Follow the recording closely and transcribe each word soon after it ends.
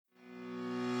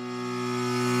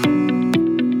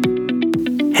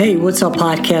Hey, what's up,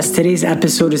 podcast? Today's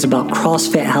episode is about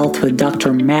CrossFit Health with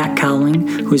Dr. Matt Cowling,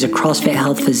 who is a CrossFit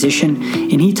Health physician,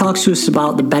 and he talks to us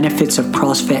about the benefits of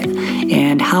CrossFit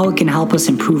and how it can help us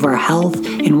improve our health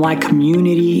and why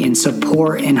community and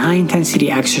support and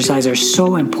high-intensity exercise are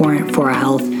so important for our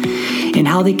health and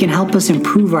how they can help us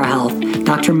improve our health.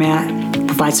 Dr. Matt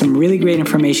provides some really great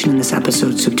information in this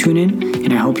episode, so tune in,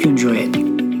 and I hope you enjoy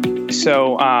it.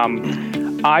 So,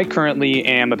 I currently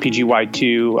am a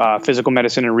PGY2 physical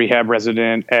medicine and rehab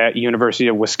resident at University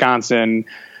of Wisconsin.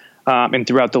 And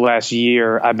throughout the last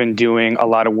year, I've been doing a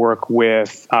lot of work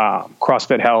with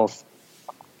CrossFit Health.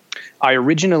 I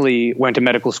originally went to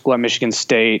medical school at Michigan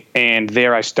State, and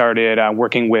there I started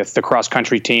working with the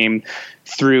cross-country team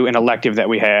through an elective that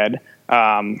we had. We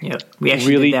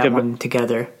actually really did that one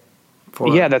together.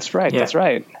 That's right. Yeah. That's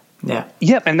right. Yeah.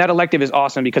 Yep. And that elective is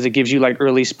awesome because it gives you like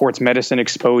early sports medicine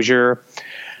exposure.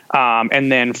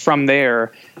 And then from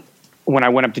there, when I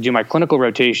went up to do my clinical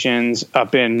rotations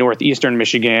up in northeastern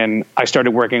Michigan, I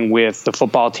started working with the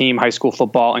football team, high school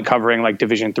football, and covering like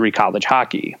Division III college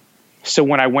hockey. So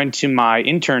when I went to my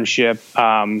internship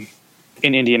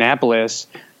in Indianapolis,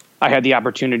 I had the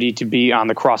opportunity to be on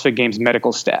the CrossFit Games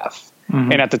medical staff.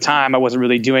 Mm-hmm. And at the time, I wasn't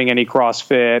really doing any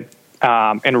CrossFit.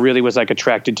 And really was like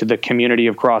attracted to the community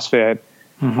of CrossFit.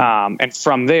 Mm-hmm. And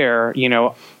from there,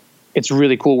 it's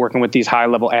really cool working with these high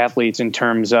level athletes in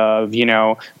terms of,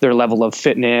 their level of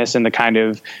fitness and the kind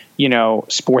of,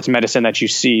 sports medicine that you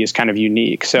see is kind of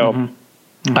unique. So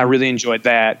mm-hmm. I really enjoyed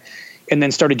that, and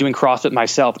then started doing CrossFit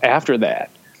myself after that.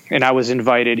 And I was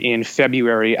invited in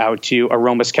February out to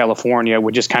Aromas, California,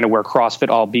 which is kind of where CrossFit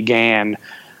all began.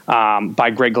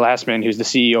 By Greg Glassman, who's the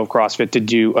CEO of CrossFit, to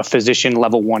do a physician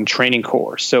level 1 training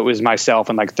course. So it was myself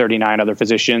and like 39 other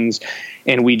physicians.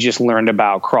 And we just learned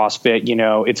about CrossFit,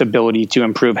 its ability to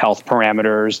improve health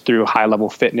parameters through high level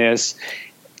fitness,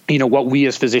 what we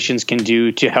as physicians can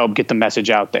do to help get the message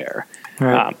out there.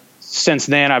 Right. Since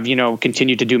then, I've,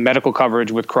 continued to do medical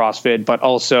coverage with CrossFit, but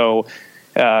also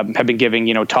have been giving,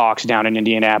 talks down in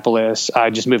Indianapolis.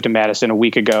 I just moved to Madison a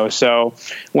week ago. So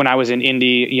when I was in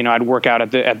Indy, I'd work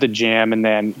out at the gym and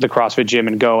then the CrossFit gym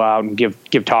and go out and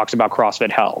give talks about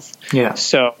CrossFit Health. Yeah.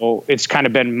 So it's kind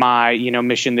of been my,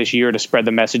 mission this year to spread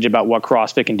the message about what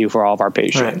CrossFit can do for all of our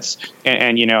patients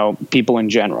and people in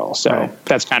general. So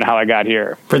that's kind of how I got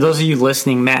here. For those of you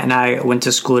listening, Matt and I went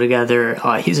to school together.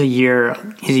 He's a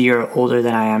year older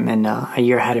than I am and a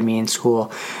year ahead of me in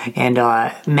school. And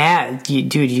Matt,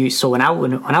 so when I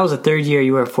was a third year,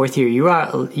 you were a fourth year. You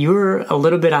were a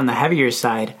little bit on the heavier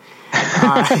side,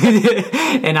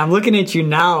 and I'm looking at you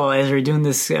now as we're doing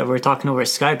this. We're talking over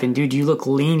Skype, and dude, you look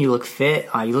lean, you look fit,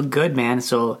 you look good, man.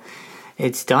 So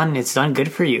it's done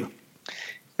good for you.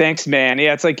 Thanks, man.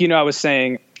 Yeah, it's like I was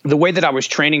saying. The way that I was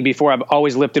training before, I've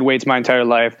always lifted weights my entire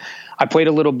life. I played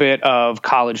a little bit of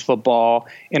college football,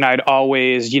 and I'd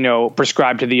always,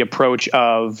 subscribe to the approach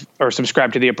of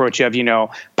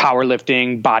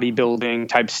powerlifting, bodybuilding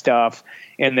type stuff.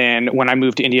 And then when I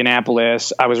moved to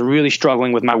Indianapolis, I was really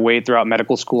struggling with my weight throughout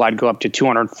medical school. I'd go up to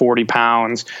 240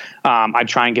 pounds. I'd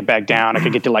try and get back down. I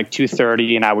could get to like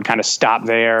 230, and I would kind of stop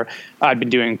there. I'd been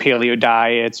doing paleo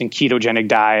diets and ketogenic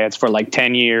diets for like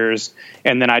 10 years.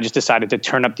 And then I just decided to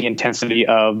turn up the intensity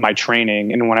of my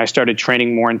training. And when I started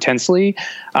training more intensely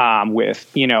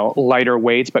with, lighter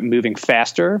weights but moving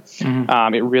faster,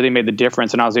 it really made the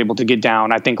difference. And I was able to get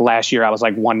down. I think last year I was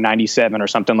like 197 or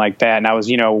something like that. And I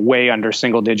was, way under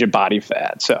single-digit body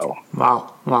fat. So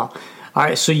Wow. All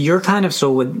right. So you're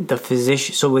with the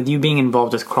physician. So with you being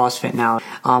involved with CrossFit now,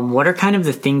 what are kind of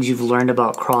the things you've learned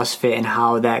about CrossFit and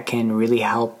how that can really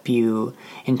help you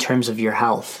in terms of your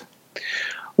health?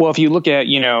 Well, if you look at,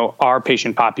 our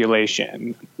patient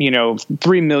population,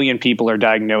 3 million people are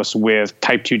diagnosed with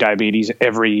type 2 diabetes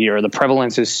every year. The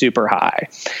prevalence is super high.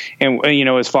 And,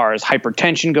 as far as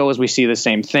hypertension goes, we see the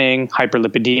same thing.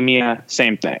 Hyperlipidemia,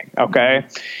 same thing. Okay.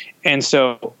 And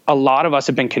so a lot of us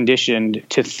have been conditioned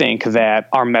to think that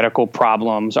our medical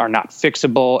problems are not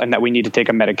fixable and that we need to take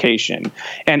a medication.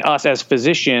 And us as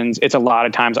physicians, it's a lot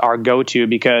of times our go-to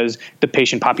because the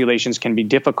patient populations can be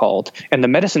difficult and the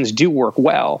medicines do work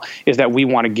well, is that we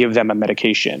want to give them a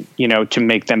medication, to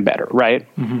make them better, right?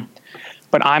 Mm-hmm.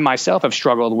 But I myself have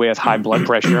struggled with high blood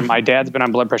pressure. My dad's been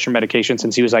on blood pressure medication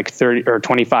since he was like 30 or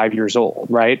 25 years old,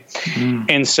 right? Mm.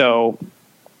 And so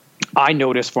I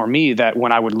noticed for me that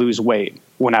when I would lose weight,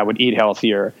 when I would eat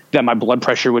healthier, that my blood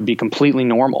pressure would be completely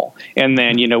normal. And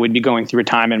then, we'd be going through a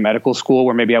time in medical school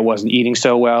where maybe I wasn't eating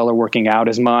so well or working out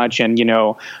as much. And,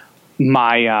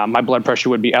 my blood pressure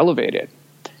would be elevated.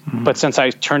 But since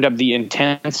I turned up the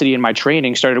intensity in my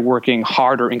training, started working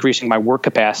harder, increasing my work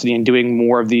capacity, and doing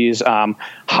more of these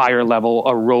higher level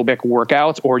aerobic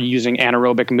workouts or using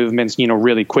anaerobic movements,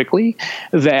 really quickly,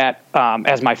 that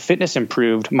as my fitness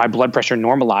improved, my blood pressure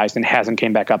normalized and hasn't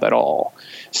came back up at all.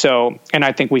 So, and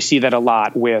I think we see that a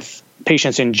lot with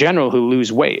patients in general who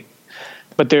lose weight.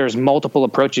 But there's multiple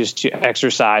approaches to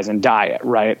exercise and diet,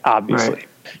 right? Obviously,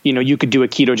 right. You could do a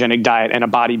ketogenic diet and a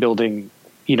bodybuilding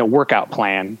workout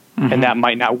plan, and that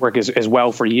might not work as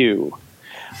well for you.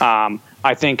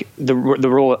 I think the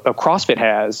role of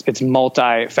CrossFit it's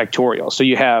multifactorial. So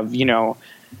you have,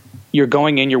 you're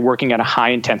going in, you're working at a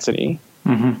high intensity.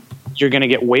 You're going to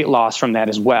get weight loss from that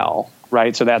as well,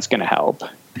 right? So that's going to help.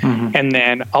 And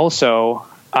then also,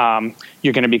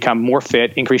 you're going to become more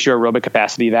fit, increase your aerobic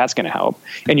capacity. That's going to help.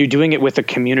 And you're doing it with a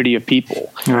community of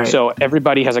people. Right. So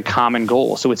everybody has a common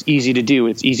goal. So it's easy to do.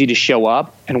 It's easy to show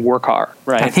up and work hard.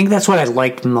 Right. I think that's what I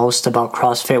liked most about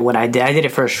CrossFit. What I did it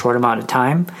for a short amount of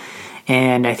time.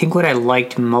 And I think what I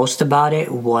liked most about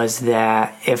it was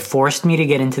that it forced me to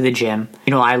get into the gym.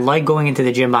 I like going into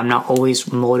the gym, but I'm not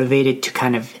always motivated to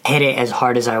kind of hit it as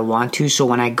hard as I want to. So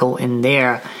when I go in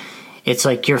there, it's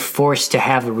like you're forced to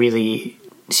have a really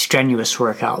strenuous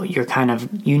workout. You're kind of,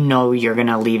 you're going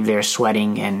to leave there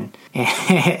sweating and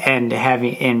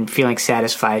having and feeling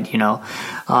satisfied,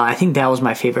 I think that was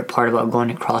my favorite part about going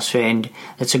to CrossFit, and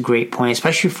that's a great point,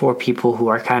 especially for people who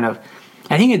are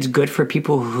I think it's good for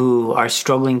people who are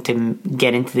struggling to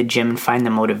get into the gym and find the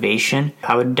motivation.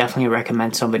 I would definitely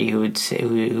recommend somebody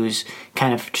who's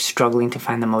kind of struggling to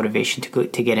find the motivation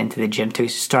to get into the gym to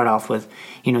start off with,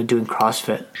 doing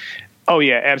CrossFit. Oh,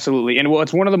 yeah, absolutely. And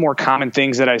it's one of the more common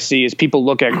things that I see is people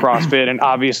look at CrossFit, and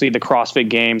obviously the CrossFit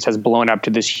Games has blown up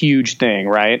to this huge thing,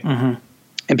 right?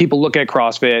 And people look at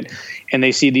CrossFit and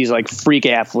they see these like freak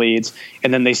athletes,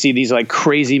 and then they see these like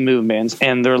crazy movements,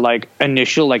 and their like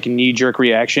initial like knee jerk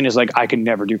reaction is like, I could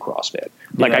never do CrossFit.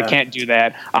 Like, I can't do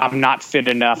that. I'm not fit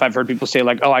enough. I've heard people say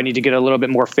like, oh, I need to get a little bit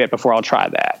more fit before I'll try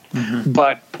that.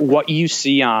 But what you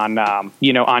see on, on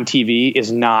TV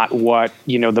is not what,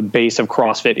 the base of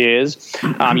CrossFit is.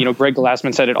 Greg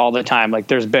Glassman said it all the time. Like,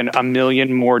 there's been a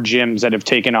million more gyms that have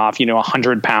taken off,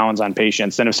 100 pounds on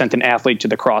patients than have sent an athlete to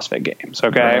the CrossFit Games.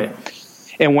 Okay. Right.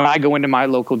 And when I go into my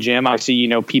local gym, I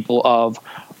see, people of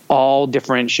all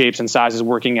different shapes and sizes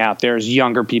working out. There's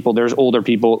younger people, there's older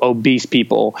people, obese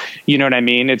people. You know what I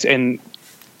mean? And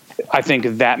I think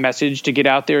that message to get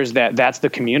out there is that's the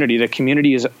community. The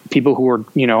community is people who are,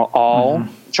 all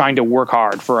trying to work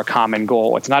hard for a common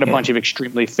goal. It's not a bunch of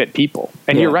extremely fit people.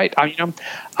 And you're right.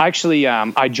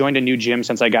 I joined a new gym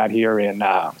since I got here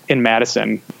in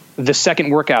Madison. The second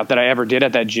workout that I ever did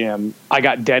at that gym, I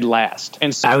got dead last.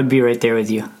 And so, I would be right there with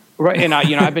you. Right. And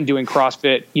I've been doing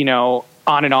CrossFit,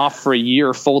 on and off for a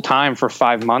year, full time for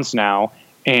 5 months now.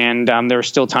 And there are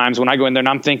still times when I go in there and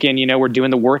I'm thinking, we're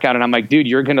doing the workout, and I'm like, dude,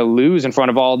 you're going to lose in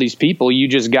front of all these people. You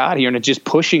just got here, and it's just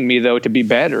pushing me though to be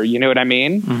better. You know what I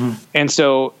mean? And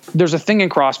so there's a thing in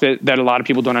CrossFit that a lot of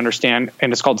people don't understand,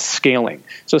 and it's called scaling.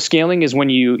 So scaling is when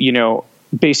you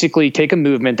basically take a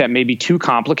movement that may be too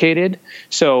complicated.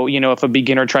 So, if a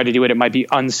beginner tried to do it, it might be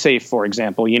unsafe, for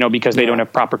example, because they don't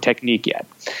have proper technique yet.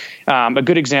 A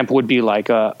good example would be like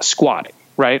squatting,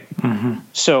 right?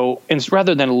 So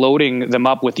rather than loading them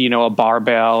up with, a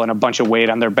barbell and a bunch of weight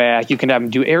on their back, you can have them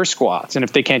do air squats. And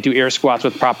if they can't do air squats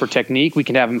with proper technique, we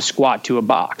can have them squat to a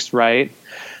box, right?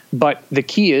 But the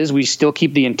key is we still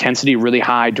keep the intensity really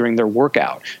high during their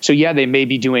workout. So they may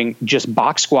be doing just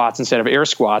box squats instead of air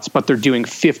squats, but they're doing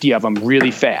 50 of them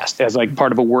really fast as like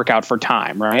part of a workout for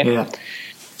time, right? Yeah.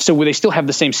 So where they still have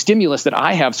the same stimulus that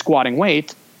I have squatting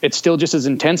weight, it's still just as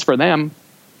intense for them.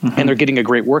 And they're getting a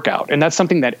great workout. And that's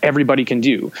something that everybody can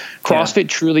do. CrossFit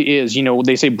truly is,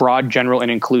 they say broad, general, and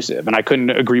inclusive. And I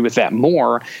couldn't agree with that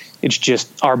more. It's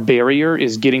just our barrier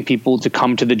is getting people to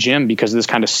come to the gym because of this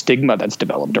kind of stigma that's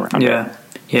developed around it.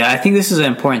 Yeah, I think this is an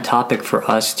important topic for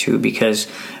us too, because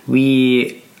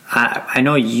I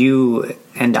know you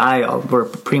and I were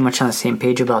pretty much on the same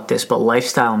page about this, but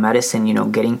lifestyle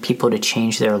medicine, getting people to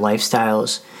change their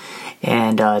lifestyles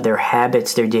and their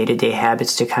habits, their day-to-day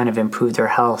habits to kind of improve their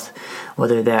health,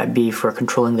 whether that be for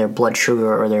controlling their blood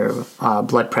sugar or their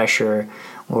blood pressure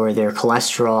or their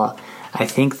cholesterol. I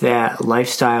think that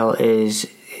lifestyle is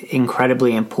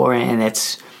incredibly important, and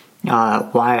it's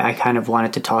why I kind of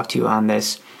wanted to talk to you on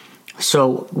this.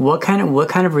 So what kind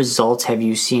of results have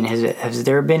you seen? Has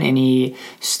there been any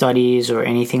studies or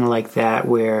anything like that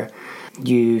where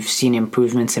you've seen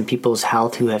improvements in people's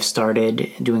health who have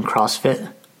started doing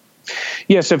CrossFit?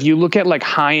 Yeah, so if you look at like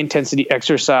high intensity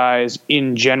exercise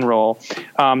in general,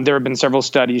 there have been several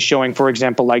studies showing, for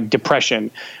example, like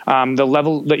depression.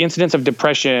 The incidence of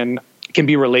depression can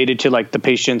be related to like the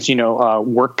patient's,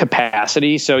 work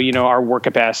capacity. So, our work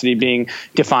capacity being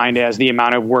defined as the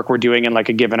amount of work we're doing in like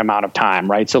a given amount of time,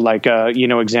 right? So like,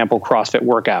 example, CrossFit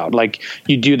workout, like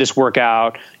you do this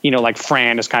workout, like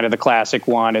Fran is kind of the classic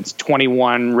one. It's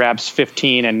 21 reps,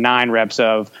 15 and 9 reps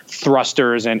of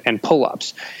thrusters and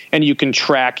pull-ups. And you can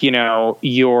track,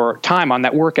 your time on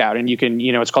that workout. And you can,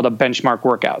 it's called a benchmark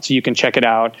workout. So you can check it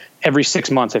out every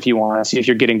 6 months if you want to see if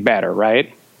you're getting better,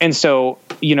 right? And so,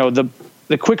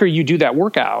 the quicker you do that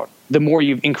workout, the more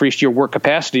you've increased your work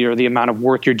capacity or the amount of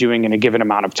work you're doing in a given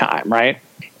amount of time, right?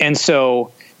 And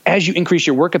so as you increase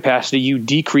your work capacity, you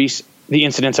decrease the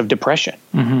incidence of depression.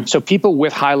 Mm-hmm. So people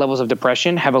with high levels of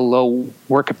depression have a low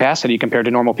work capacity compared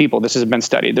to normal people. This has been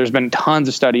studied. There's been tons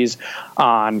of studies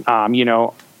on,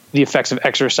 the effects of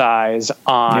exercise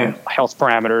on health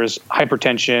parameters,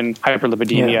 hypertension,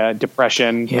 hyperlipidemia,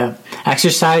 depression. Yeah.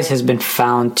 Exercise has been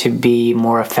found to be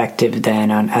more effective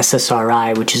than an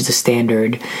SSRI, which is the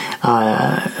standard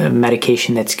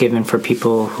medication that's given for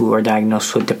people who are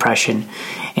diagnosed with depression.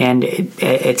 And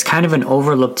it's kind of an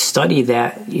overlooked study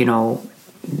that,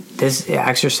 this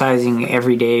exercising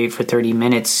every day for 30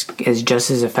 minutes is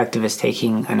just as effective as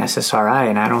taking an SSRI,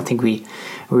 and I don't think we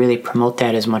really promote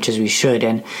that as much as we should.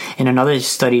 And another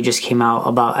study just came out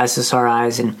about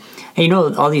SSRIs, and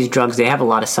all these drugs, they have a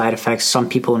lot of side effects. Some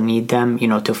people need them,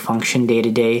 to function day to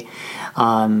day,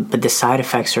 but the side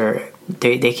effects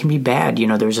they can be bad.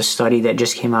 There's a study that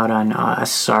just came out on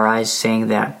SSRIs saying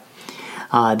that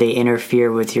they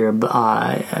interfere with your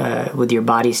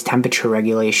body's temperature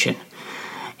regulation.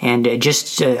 And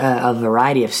just a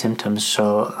variety of symptoms.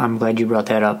 So I'm glad you brought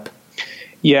that up.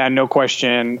 Yeah, no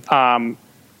question.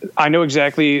 I know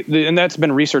exactly, and that's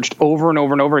been researched over and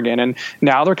over and over again. And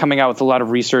now they're coming out with a lot of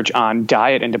research on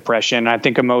diet and depression. I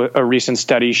think a recent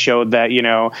study showed that,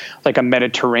 like a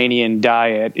Mediterranean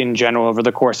diet in general over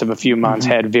the course of a few months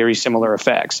had very similar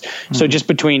effects. Mm-hmm. So just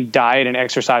between diet and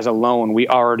exercise alone, we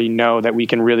already know that we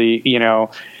can really,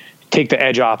 take the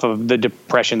edge off of the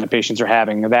depression that patients are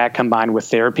having. That combined with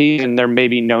therapy, and there may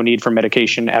be no need for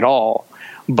medication at all.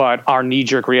 But our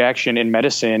knee-jerk reaction in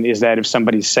medicine is that if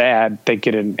somebody's sad, they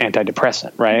get an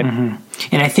antidepressant, right? Mm-hmm.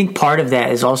 And I think part of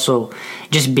that is also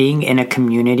just being in a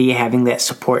community, having that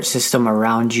support system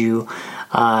around you,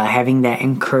 having that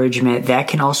encouragement. That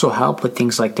can also help with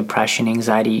things like depression,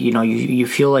 anxiety. You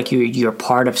feel like you're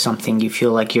part of something. You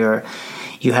feel like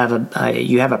you have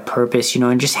a purpose,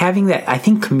 and just having that. I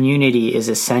think community is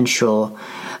essential,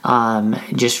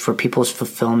 just for people's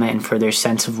fulfillment and for their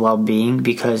sense of well-being,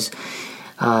 because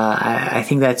I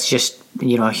think that's just,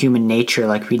 human nature.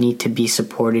 Like, we need to be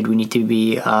supported. We need to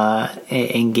be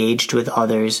engaged with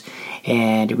others,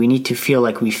 and we need to feel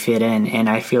like we fit in. And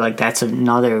I feel like that's a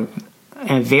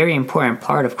very important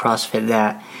part of CrossFit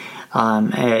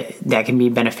that can be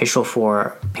beneficial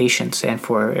for patients and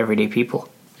for everyday people.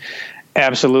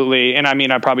 Absolutely. And I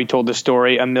mean, I probably told this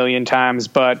story a million times,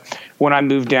 but when I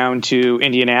moved down to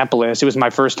Indianapolis, it was my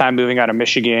first time moving out of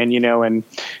Michigan, in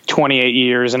 28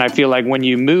 years. And I feel like when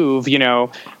you move,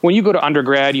 when you go to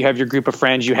undergrad, you have your group of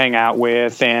friends you hang out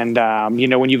with. And,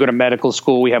 when you go to medical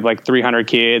school, we have like 300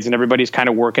 kids and everybody's kind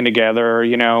of working together,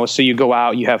 so you go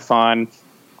out, you have fun.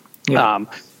 Yeah.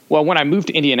 Well, when I moved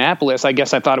to Indianapolis, I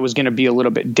guess I thought it was going to be a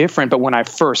little bit different. But when I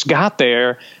first got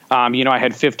there, I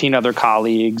had 15 other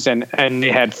colleagues and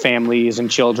they had families and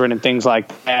children and things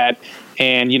like that.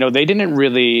 And, they didn't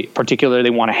really particularly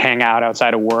want to hang out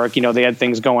outside of work. They had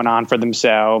things going on for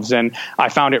themselves. And I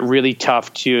found it really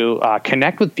tough to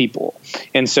connect with people.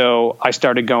 And so I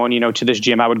started going, to this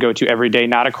gym I would go to every day,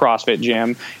 not a CrossFit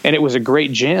gym. And it was a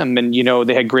great gym. And,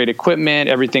 they had great equipment.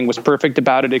 Everything was perfect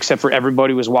about it, except for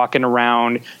everybody was walking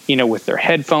around, with their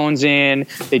headphones in.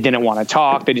 They didn't want to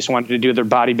talk. They just wanted to do their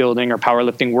bodybuilding or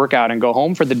powerlifting workout and go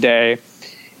home for the day.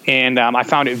 And I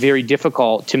found it very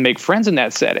difficult to make friends in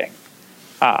that setting.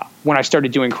 When I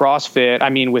started doing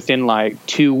CrossFit, within like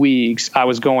 2 weeks, I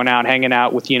was going out, hanging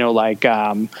out with,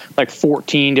 like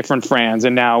 14 different friends.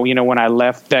 And now, when I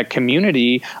left that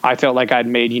community, I felt like I'd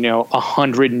made,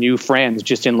 100 new friends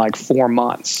just in like 4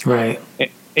 months. Right.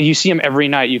 And you see them every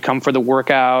night. You come for the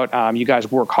workout. You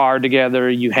guys work hard together.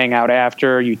 You hang out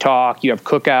after. You talk. You have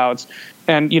cookouts.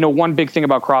 And, one big thing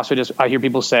about CrossFit is I hear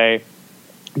people say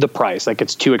the price, like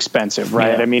it's too expensive,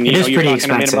 right? Yeah. It is pretty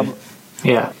expensive.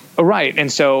 Yeah. Right.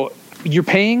 And so you're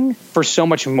paying for so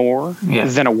much more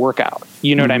than a workout.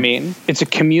 You know what I mean? It's a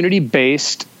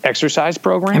community-based exercise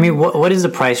program. What is the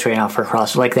price right now for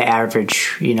CrossFit? Like the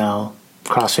average,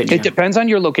 CrossFit gym? It depends on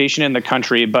your location in the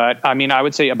country, but I mean, I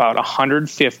would say about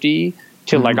 $150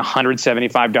 to like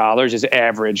 $175 is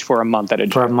average for a month at a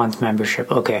gym. For a month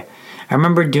membership, okay. I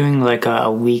remember doing like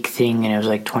a week thing, and it was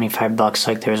like $25.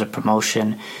 Like there was a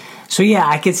promotion. So yeah,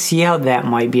 I could see how that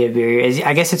might be a barrier.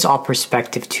 I guess it's all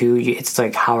perspective too. It's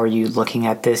like, how are you looking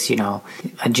at this? You know,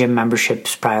 a gym membership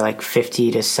is probably like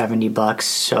 $50 to $70.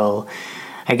 So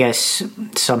I guess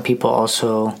some people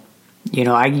also, you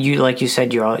know, you like you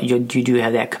said, you do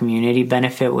have that community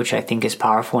benefit, which I think is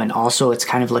powerful, and also it's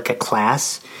kind of like a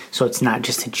class. So it's not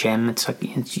just a gym. It's like,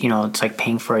 it's like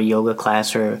paying for a yoga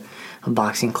class or a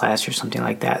boxing class or something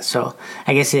like that. So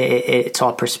I guess it's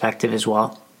all perspective as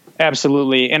well.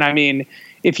 Absolutely. And I mean,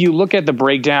 if you look at the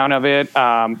breakdown of it,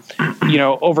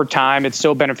 over time, it's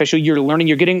so beneficial.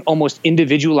 You're getting almost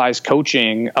individualized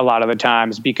coaching a lot of the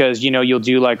times because, you'll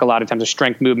do like a lot of times a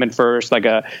strength movement first, like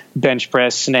a bench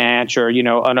press, snatch, or,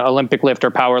 an Olympic lift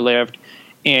or power lift.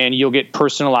 And you'll get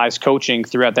personalized coaching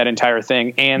throughout that entire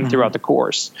thing and throughout the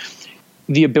course.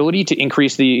 The ability to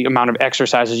increase the amount of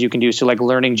exercises you can do. So like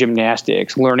learning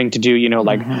gymnastics, learning to do,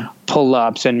 like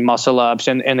pull-ups and muscle-ups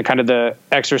and the kind of the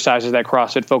exercises that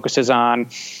CrossFit focuses on.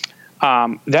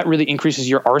 That really increases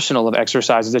your arsenal of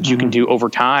exercises that you can do over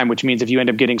time, which means if you end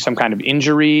up getting some kind of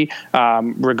injury,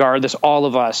 regardless, all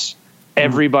of us,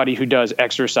 everybody who does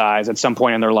exercise at some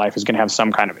point in their life is going to have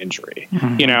some kind of injury.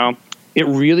 It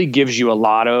really gives you a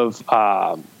lot of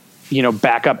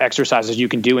backup exercises you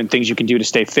can do and things you can do to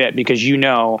stay fit because you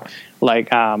don't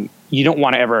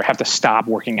want to ever have to stop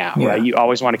working out, right? You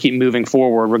always want to keep moving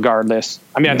forward regardless.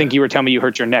 I mean, I think you were telling me you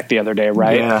hurt your neck the other day,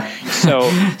 right? Yeah. So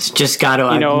it's just got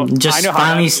to,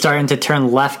 finally starting to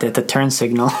turn left at the turn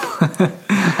signal.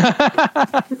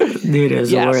 Dude, it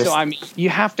was the worst. So I mean, you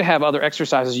have to have other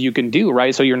exercises you can do,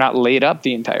 right? So you're not laid up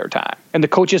the entire time. And the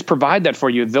coaches provide that for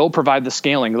you. They'll provide the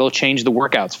scaling. They'll change the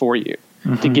workouts for you.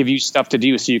 To give you stuff to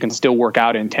do so you can still work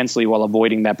out intensely while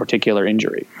avoiding that particular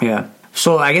injury. Yeah.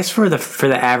 So I guess for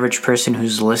the average person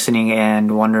who's listening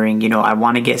and wondering, I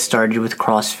want to get started with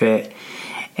CrossFit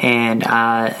and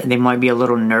they might be a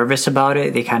little nervous about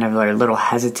it. They kind of are a little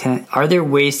hesitant. Are there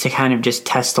ways to kind of just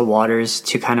test the waters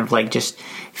to kind of like just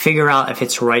figure out if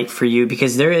it's right for you?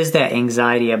 Because there is that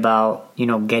anxiety about,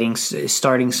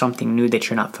 starting something new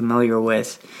that you're not familiar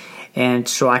with. And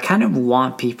so I kind of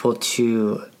want people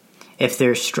to, if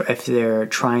they're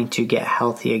trying to get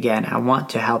healthy again, I want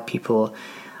to help people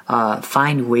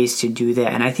find ways to do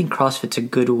that. And I think CrossFit's a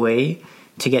good way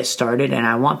to get started. And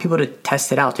I want people to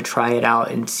test it out, to try it out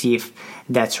and see if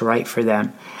that's right for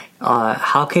them.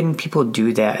 How can people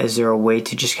do that? Is there a way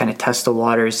to just kind of test the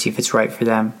waters, see if it's right for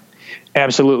them?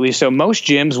 Absolutely. So most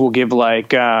gyms will give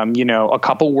like, a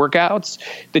couple workouts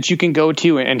that you can go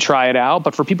to and try it out.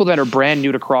 But for people that are brand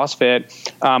new to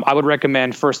CrossFit, I would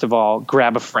recommend, first of all,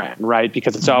 grab a friend, right?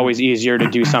 Because it's always easier to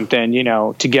do something,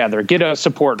 together. Get a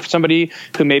support. Somebody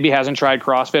who maybe hasn't tried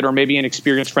CrossFit or maybe an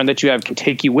experienced friend that you have can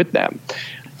take you with them.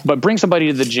 But bring somebody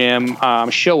to the gym,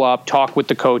 show up, talk with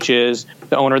the coaches,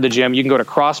 the owner of the gym. You can go to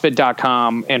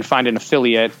CrossFit.com and find an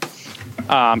affiliate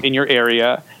in your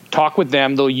area. Talk with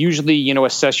them. They'll usually,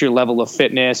 assess your level of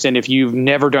fitness. And if you've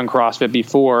never done CrossFit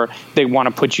before, they want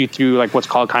to put you through like what's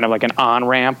called kind of like an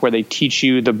on-ramp where they teach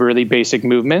you the really basic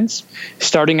movements.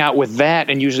 Starting out with that,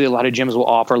 and usually a lot of gyms will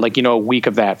offer like, a week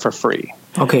of that for free.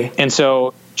 Okay. And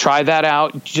so try that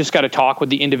out. You just got to talk with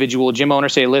the individual gym owner.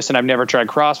 Say, listen, I've never tried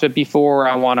CrossFit before.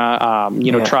 I want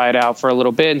to, try it out for a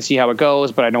little bit and see how it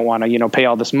goes, but I don't want to, pay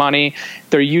all this money.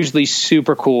 They're usually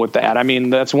super cool with that. I mean,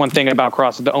 that's one thing about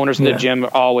CrossFit. The owners of the gym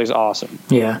are always awesome.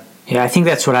 Yeah. Yeah. I think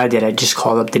that's what I did. I just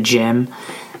called up the gym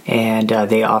and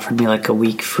they offered me like a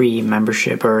week free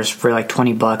membership or for like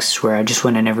 $20 where I just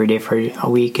went in every day for a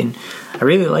week. And I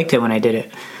really liked it when I did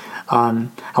it.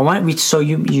 So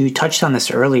you touched on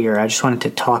this earlier. I just wanted to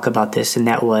talk about this, and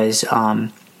that was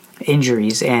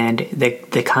injuries and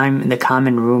the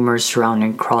common rumors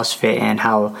surrounding CrossFit and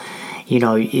how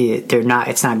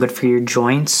it's not good for your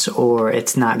joints or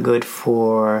it's not good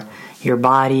for your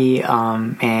body,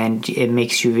 and it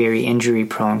makes you very injury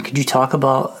prone. Could you talk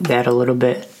about that a little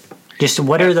bit? Just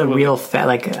what are the real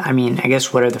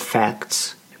what are the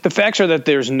facts? The facts are that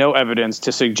there's no evidence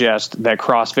to suggest that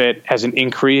CrossFit has an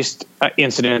increased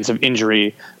incidence of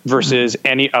injury versus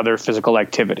any other physical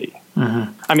activity.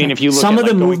 I mean, if you look some at of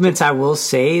the movements, I will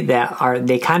say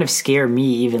they kind of scare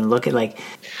me. Even look at like.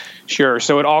 Sure.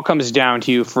 So it all comes down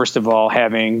to, first of all,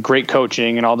 having great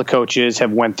coaching, and all the coaches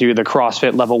have went through the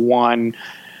CrossFit Level 1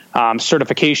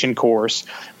 certification course.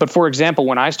 But for example,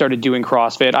 when I started doing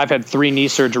CrossFit, I've had 3 knee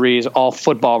surgeries, all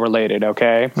football related.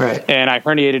 Okay. Right. And I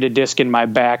herniated a disc in my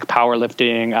back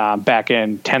powerlifting back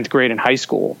in 10th grade in high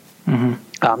school.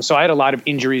 So I had a lot of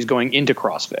injuries going into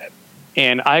CrossFit,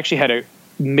 and I actually had a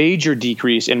major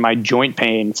decrease in my joint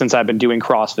pain since I've been doing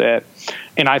CrossFit.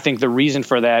 And I think the reason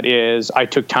for that is I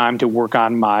took time to work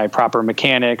on my proper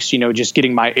mechanics, just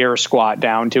getting my air squat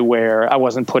down to where I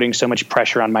wasn't putting so much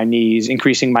pressure on my knees,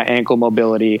 increasing my ankle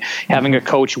mobility, having a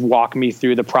coach walk me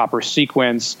through the proper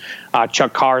sequence.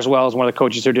 Chuck Carswell is one of the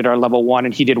coaches who did our level 1,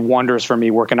 and he did wonders for me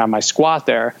working on my squat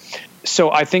there. So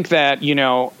I think that,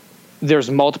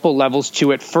 there's multiple levels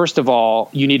to it. First of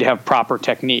all, you need to have proper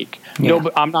technique. Yeah.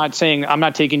 No, I'm not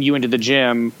taking you into the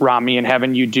gym, Rami, and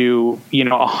having you do,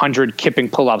 100 kipping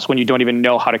pull-ups when you don't even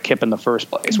know how to kip in the first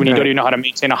place, when you don't even know how to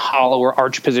maintain a hollow or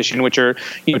arch position, which are,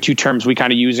 two terms we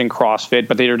kind of use in CrossFit,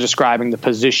 but they are describing the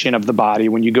position of the body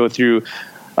when you go through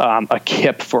a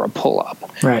kip for a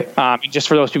pull-up. Right. Just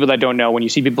for those people that don't know, when you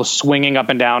see people swinging up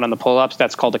and down on the pull-ups,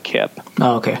 that's called a kip.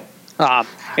 Oh, okay.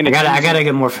 And I gotta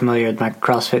get more familiar with my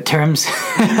CrossFit terms.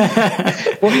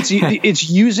 Well, it's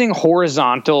using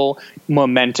horizontal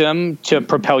momentum to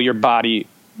propel your body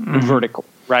vertical,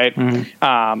 right?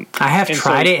 I have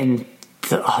tried it, and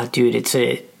dude,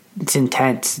 it's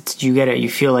intense. You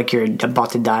feel like you're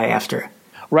about to die after.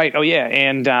 Right. Oh, yeah.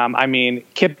 And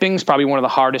kipping is probably one of the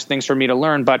hardest things for me to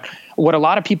learn. But what a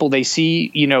lot of people, they see,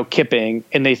 kipping,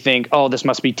 and they think, oh, this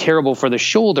must be terrible for the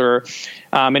shoulder.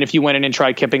 And if you went in and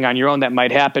tried kipping on your own, that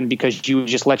might happen because you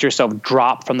just let yourself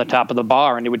drop from the top of the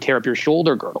bar and it would tear up your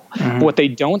shoulder girdle. But what they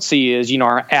don't see is,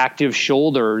 our active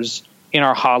shoulders in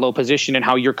our hollow position and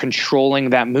how you're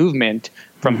controlling that movement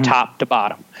from top to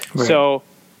bottom. Right. So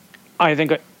I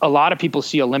think a lot of people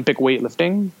see Olympic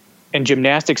weightlifting and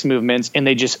gymnastics movements, and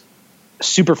they just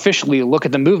superficially look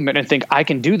at the movement and think, I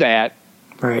can do that.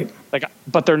 Right.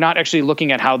 But they're not actually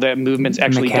looking at how the movement's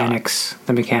actually done.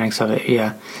 The mechanics of it,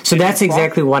 yeah. So that's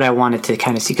exactly what I wanted to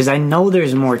kind of see, because I know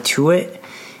there's more to it.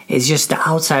 It's just the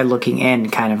outside looking in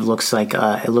kind of looks like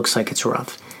it's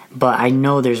rough. But I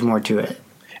know there's more to it.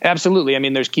 Absolutely.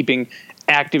 There's keeping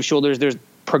active shoulders. There's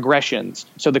progressions.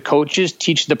 So the coaches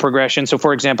teach the progression. So,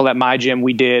 for example, at my gym,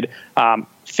 we did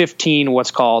 15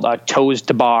 what's called toes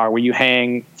to bar, where you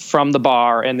hang from the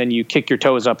bar and then you kick your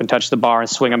toes up and touch the bar and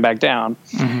swing them back down.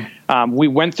 We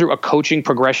went through a coaching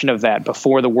progression of that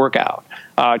before the workout,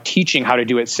 teaching how to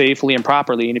do it safely and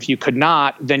properly. And if you could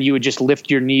not, then you would just lift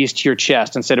your knees to your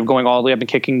chest instead of going all the way up and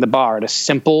kicking the bar at a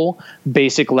simple,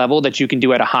 basic level that you can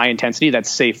do at a high intensity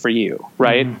that's safe for you,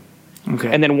 right?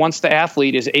 Okay. And then once the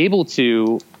athlete is able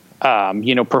to,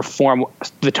 perform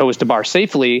the toes to bar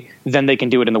safely, then they can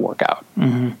do it in the workout.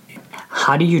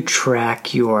 How do you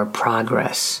track your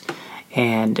progress?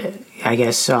 And I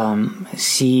guess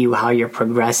see how you're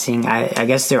progressing. I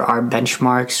guess there are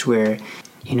benchmarks where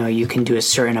you can do a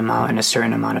certain amount in a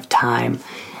certain amount of time.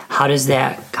 How does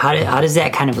that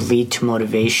kind of lead to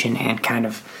motivation and kind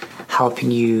of helping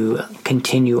you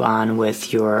continue on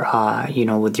with your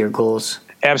with your goals?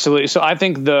 Absolutely. So I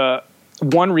think the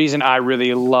one reason I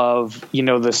really love,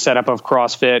 the setup of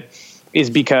CrossFit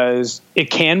is because it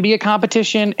can be a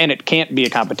competition and it can't be a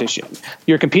competition.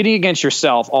 You're competing against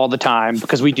yourself all the time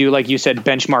because we do, like you said,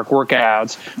 benchmark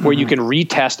workouts where you can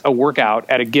retest a workout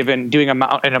at doing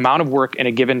an amount of work in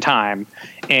a given time.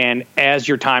 And as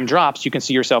your time drops, you can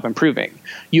see yourself improving.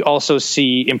 You also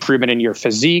see improvement in your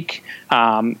physique.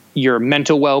 Your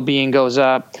mental well-being goes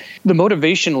up. The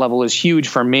motivation level is huge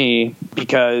for me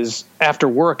because after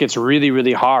work, it's really,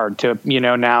 really hard to,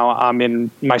 now I'm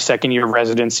in my second year of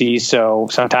residency. So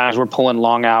sometimes we're pulling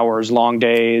long hours, long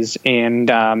days, and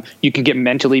you can get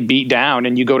mentally beat down,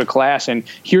 and you go to class and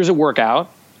here's a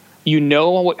workout.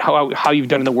 How you've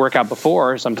done in the workout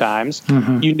before sometimes.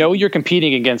 You're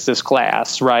competing against this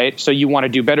class, right? So you want to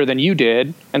do better than you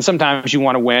did. And sometimes you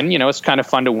want to win. It's kind of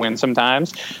fun to win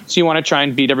sometimes. So you want to try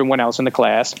and beat everyone else in the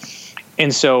class.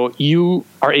 And so you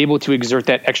are able to exert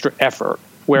that extra effort.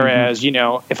 Whereas,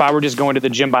 if I were just going to the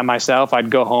gym by myself, I'd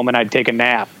go home and I'd take a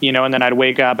nap, and then I'd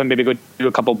wake up and maybe go do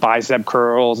a couple bicep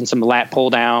curls and some lat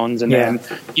pull downs and then,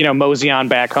 mosey on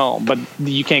back home. But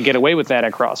you can't get away with that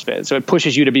at CrossFit. So it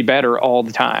pushes you to be better all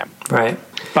the time. Right.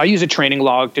 I use a training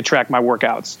log to track my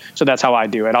workouts. So that's how I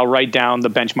do it. I'll write down the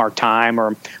benchmark time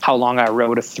or how long I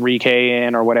rode a 3K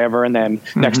in or whatever. And then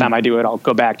next time I do it, I'll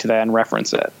go back to that and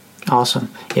reference it.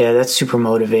 Awesome. Yeah, that's super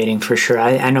motivating for sure.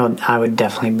 I know I would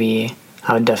definitely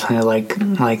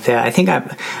like that. I think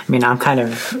I'm kind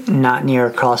of not near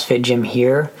a CrossFit gym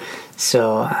here,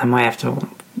 so I might have to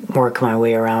work my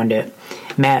way around it.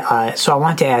 Matt, so I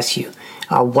want to ask you,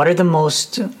 what are the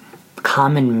most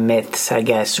common myths, I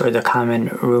guess, or the common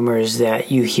rumors that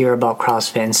you hear about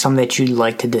CrossFit and some that you'd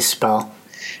like to dispel?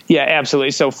 Yeah,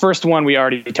 absolutely. So first one we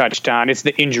already touched on, it's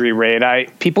the injury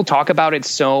rate. People talk about it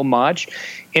so much,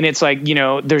 and it's like,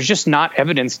 there's just not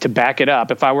evidence to back it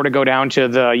up. If I were to go down to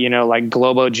the, like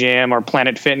Globo Gym or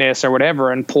Planet Fitness or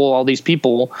whatever and pull all these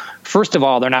people, first of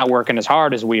all, they're not working as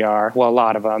hard as we are. Well, a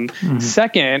lot of them. Mm-hmm.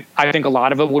 Second, I think a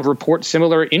lot of them would report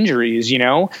similar injuries.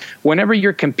 Whenever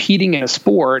you're competing in a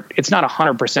sport, it's not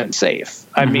 100% safe.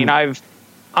 Mm-hmm. I mean,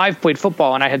 I've played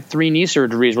football and I had 3 knee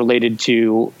surgeries related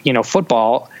to,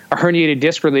 football, a herniated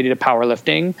disc related to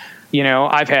powerlifting.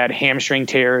 I've had hamstring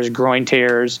tears, groin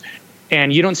tears,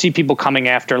 and you don't see people coming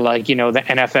after like, the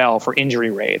NFL for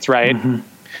injury rates, right? Mm-hmm.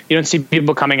 You don't see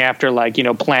people coming after like,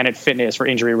 Planet Fitness for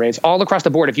injury rates. All across the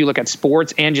board, if you look at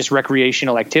sports and just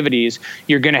recreational activities,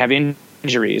 you're going to have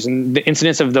injuries. And the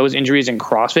incidence of those injuries in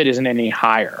CrossFit isn't any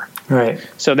higher. Right.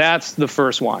 So that's the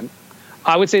first one.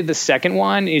 I would say the second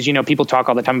one is, people talk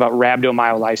all the time about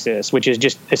rhabdomyolysis, which is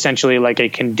just essentially like a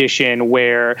condition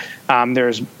where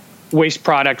there's waste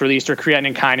product released or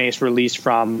creatine kinase released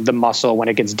from the muscle when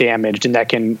it gets damaged, and that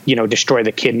can, destroy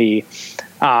the kidney.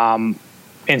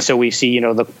 And so we see,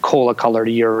 the cola-colored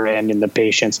urine in the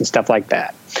patients and stuff like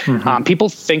that. Mm-hmm. People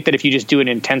think that if you just do an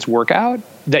intense workout,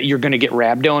 that you're going to get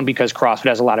rhabdo, and because CrossFit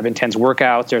has a lot of intense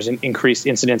workouts, there's an increased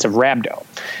incidence of rhabdo.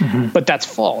 Mm-hmm. But that's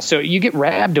false. So you get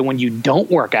rhabdo when you don't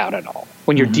work out at all,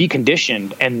 when you're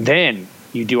deconditioned, and then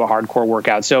you do a hardcore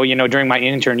workout. So, during my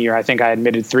intern year, I think I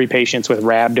admitted 3 patients with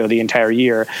rhabdo the entire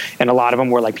year, and a lot of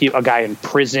them were like a guy in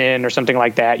prison or something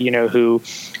like that, who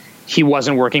he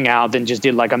wasn't working out, then just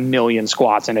did like 1 million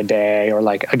squats in a day, or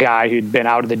like a guy who'd been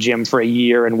out of the gym for a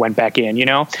year and went back in,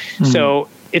 Mm-hmm. So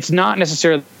it's not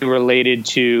necessarily related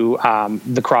to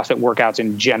the CrossFit workouts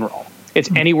in general. It's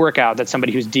any workout that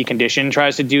somebody who's deconditioned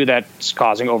tries to do that's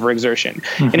causing overexertion.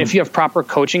 Mm-hmm. And if you have proper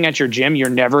coaching at your gym, you're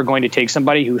never going to take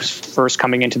somebody who's first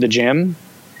coming into the gym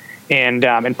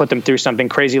and put them through something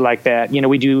crazy like that.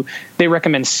 They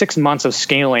recommend 6 months of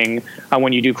scaling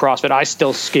when you do CrossFit. I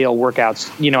still scale workouts,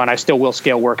 and I still will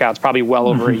scale workouts probably well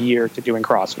over a year to doing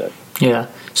CrossFit. Yeah.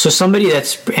 So somebody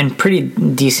that's in pretty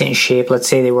decent shape, let's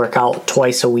say they work out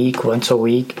twice a week, once a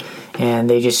week, and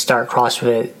they just start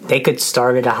CrossFit, they could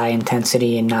start at a high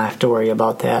intensity and not have to worry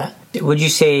about that. Would you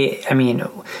say,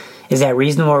 is that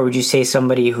reasonable, or would you say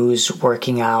somebody who's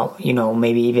working out,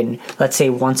 maybe even, let's say,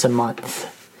 once a month,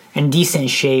 in decent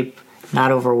shape,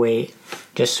 not overweight,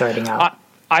 just starting out?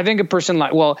 I think a person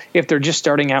if they're just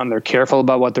starting out and they're careful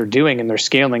about what they're doing and they're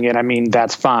scaling it,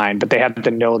 that's fine, but they have to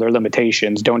know their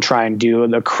limitations. Don't try and do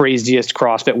the craziest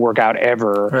CrossFit workout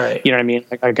ever. Right. You know what I mean?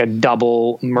 Like a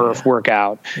double Murph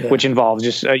workout, which involves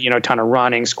just, a ton of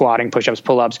running, squatting, push-ups,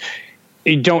 pull-ups.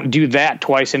 You don't do that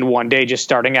twice in one day, just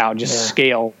starting out, just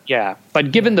scale. Yeah.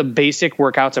 But given the basic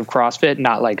workouts of CrossFit,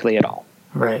 not likely at all.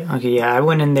 Right. Okay. Yeah. I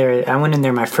went in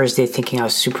there my first day thinking I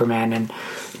was Superman and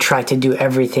tried to do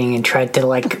everything and tried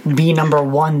to be number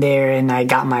 1 there, and I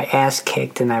got my ass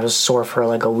kicked and I was sore for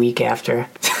a week after.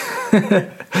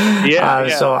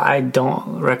 So I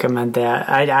don't recommend that.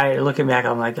 I looking back,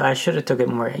 I'm like, I should have took it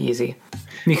more easy.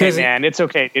 Because it's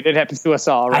okay. It happens to us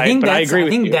all, right? I agree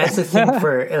with you. I think that's the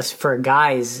thing for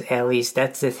guys, at least.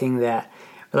 That's the thing that.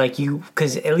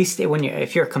 Because at least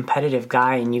if you're a competitive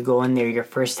guy and you go in there your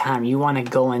first time, you want to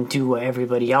go and do what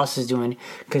everybody else is doing,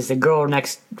 because the girl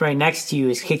right next to you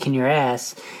is kicking your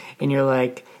ass, and you're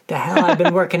like, the hell, I've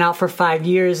been working out for 5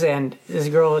 years, and this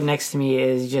girl next to me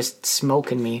is just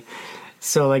smoking me.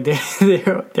 So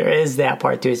there is that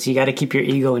part to it. So you got to keep your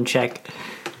ego in check.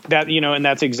 That and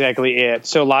that's exactly it.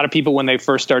 So a lot of people, when they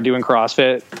first start doing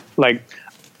CrossFit,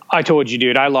 I told you,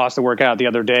 dude, I lost the workout the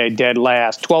other day, dead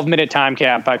last. 12-minute time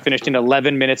cap. I finished in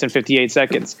 11 minutes and 58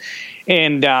 seconds.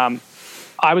 And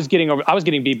I was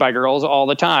getting beat by girls all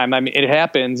the time. It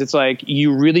happens. It's like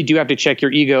you really do have to check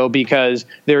your ego, because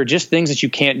there are just things that you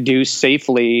can't do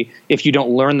safely if you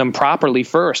don't learn them properly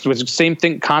first. It was the same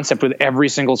concept with every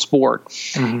single sport.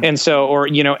 Mm-hmm. And so, or,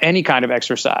 any kind of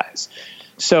exercise.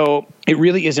 So it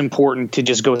really is important to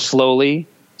just go slowly,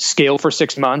 scale for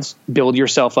 6 months, build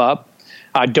yourself up.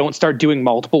 Don't start doing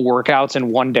multiple workouts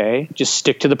in one day. Just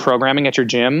stick to the programming at your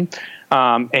gym,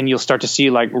 and you'll start to see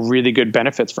really good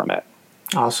benefits from it.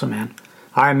 Awesome, man.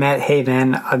 All right, Matt. Hey,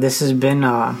 man, this has been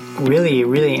a really,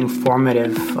 really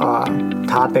informative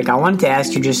topic. I wanted to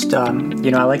ask you just, I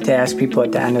like to ask people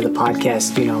at the end of the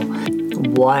podcast,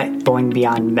 what going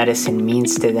beyond medicine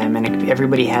means to them. And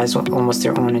everybody has almost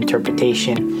their own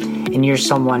interpretation. And you're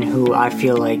someone who I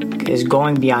feel like is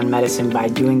going beyond medicine by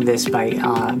doing this, by,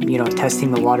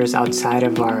 testing the waters outside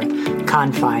of our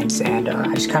confines. And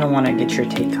I just kind of want to get your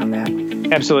take on that.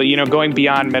 Absolutely. Going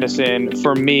beyond medicine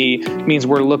for me means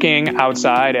we're looking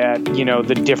outside at,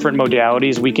 the different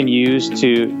modalities we can use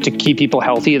to keep people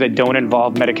healthy that don't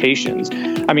involve medications.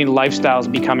 I mean, lifestyle is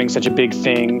becoming such a big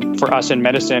thing for us in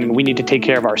medicine. We need to take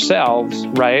care of ourselves,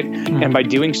 right? Mm-hmm. And by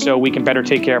doing so, we can better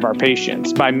take care of our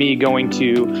patients. By me going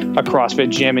to a CrossFit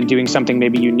gym and doing something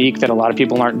maybe unique that a lot of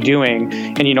people aren't doing,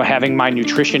 and, having my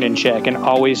nutrition in check and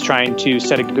always trying to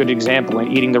set a good example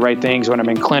and eating the right things when I'm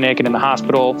in clinic and in the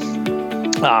hospital.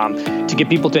 To get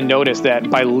people to notice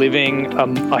that by living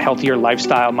a healthier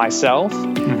lifestyle myself,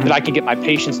 mm-hmm. that I can get my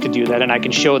patients to do that and I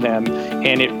can show them,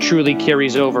 and it truly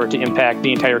carries over to impact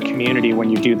the entire community when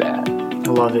you do that.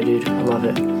 I love it, dude. I love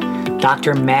it.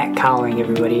 Dr. Matt Cowling,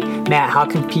 everybody. Matt, how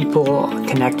can people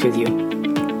connect with you?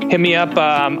 Hit me up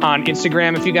on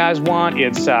Instagram if you guys want.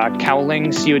 It's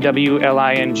Cowling, COWLING _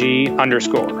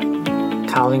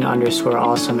 Cowling _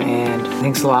 awesome. And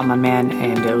thanks a lot, my man.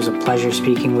 And it was a pleasure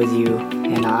speaking with you.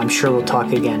 And I'm sure we'll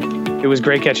talk again. It was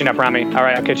great catching up, Rami. All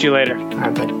right, I'll catch you later. All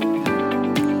right, bud.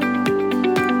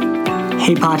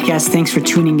 Hey, podcast, thanks for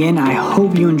tuning in. I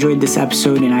hope you enjoyed this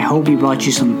episode, and I hope we brought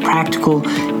you some practical,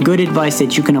 good advice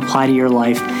that you can apply to your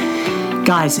life.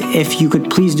 Guys, if you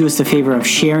could please do us the favor of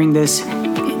sharing this,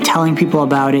 telling people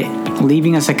about it,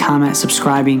 leaving us a comment,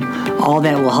 subscribing. All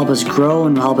that will help us grow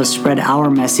and will help us spread our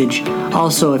message.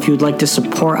 Also, if you would like to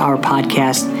support our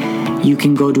podcast, you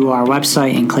can go to our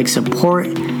website and click support,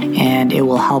 and it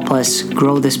will help us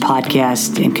grow this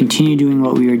podcast and continue doing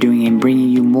what we are doing and bringing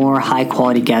you more high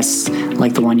quality guests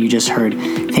like the one you just heard.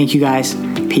 Thank you guys.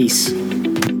 Peace.